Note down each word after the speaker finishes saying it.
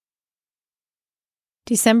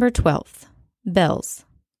December 12th. Bells.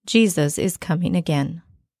 Jesus is coming again.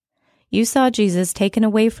 You saw Jesus taken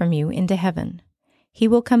away from you into heaven. He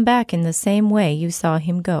will come back in the same way you saw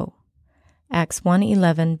him go. Acts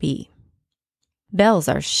 1:11b. Bells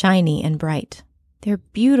are shiny and bright. They're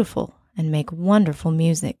beautiful and make wonderful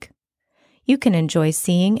music. You can enjoy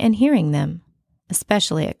seeing and hearing them,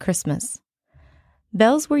 especially at Christmas.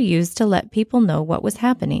 Bells were used to let people know what was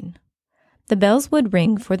happening. The bells would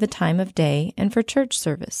ring for the time of day and for church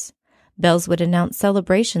service. Bells would announce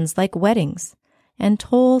celebrations like weddings and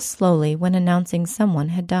toll slowly when announcing someone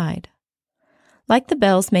had died. Like the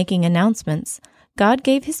bells making announcements, God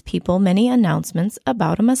gave his people many announcements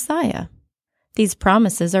about a Messiah. These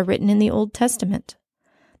promises are written in the Old Testament.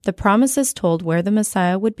 The promises told where the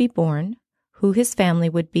Messiah would be born, who his family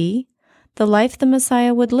would be, the life the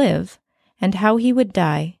Messiah would live, and how he would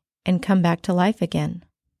die and come back to life again.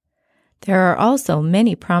 There are also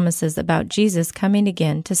many promises about Jesus coming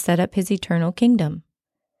again to set up his eternal kingdom.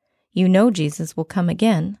 You know Jesus will come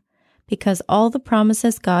again because all the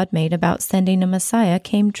promises God made about sending a Messiah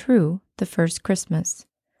came true the first Christmas.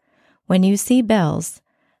 When you see bells,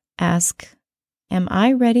 ask, "Am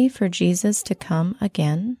I ready for Jesus to come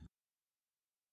again?"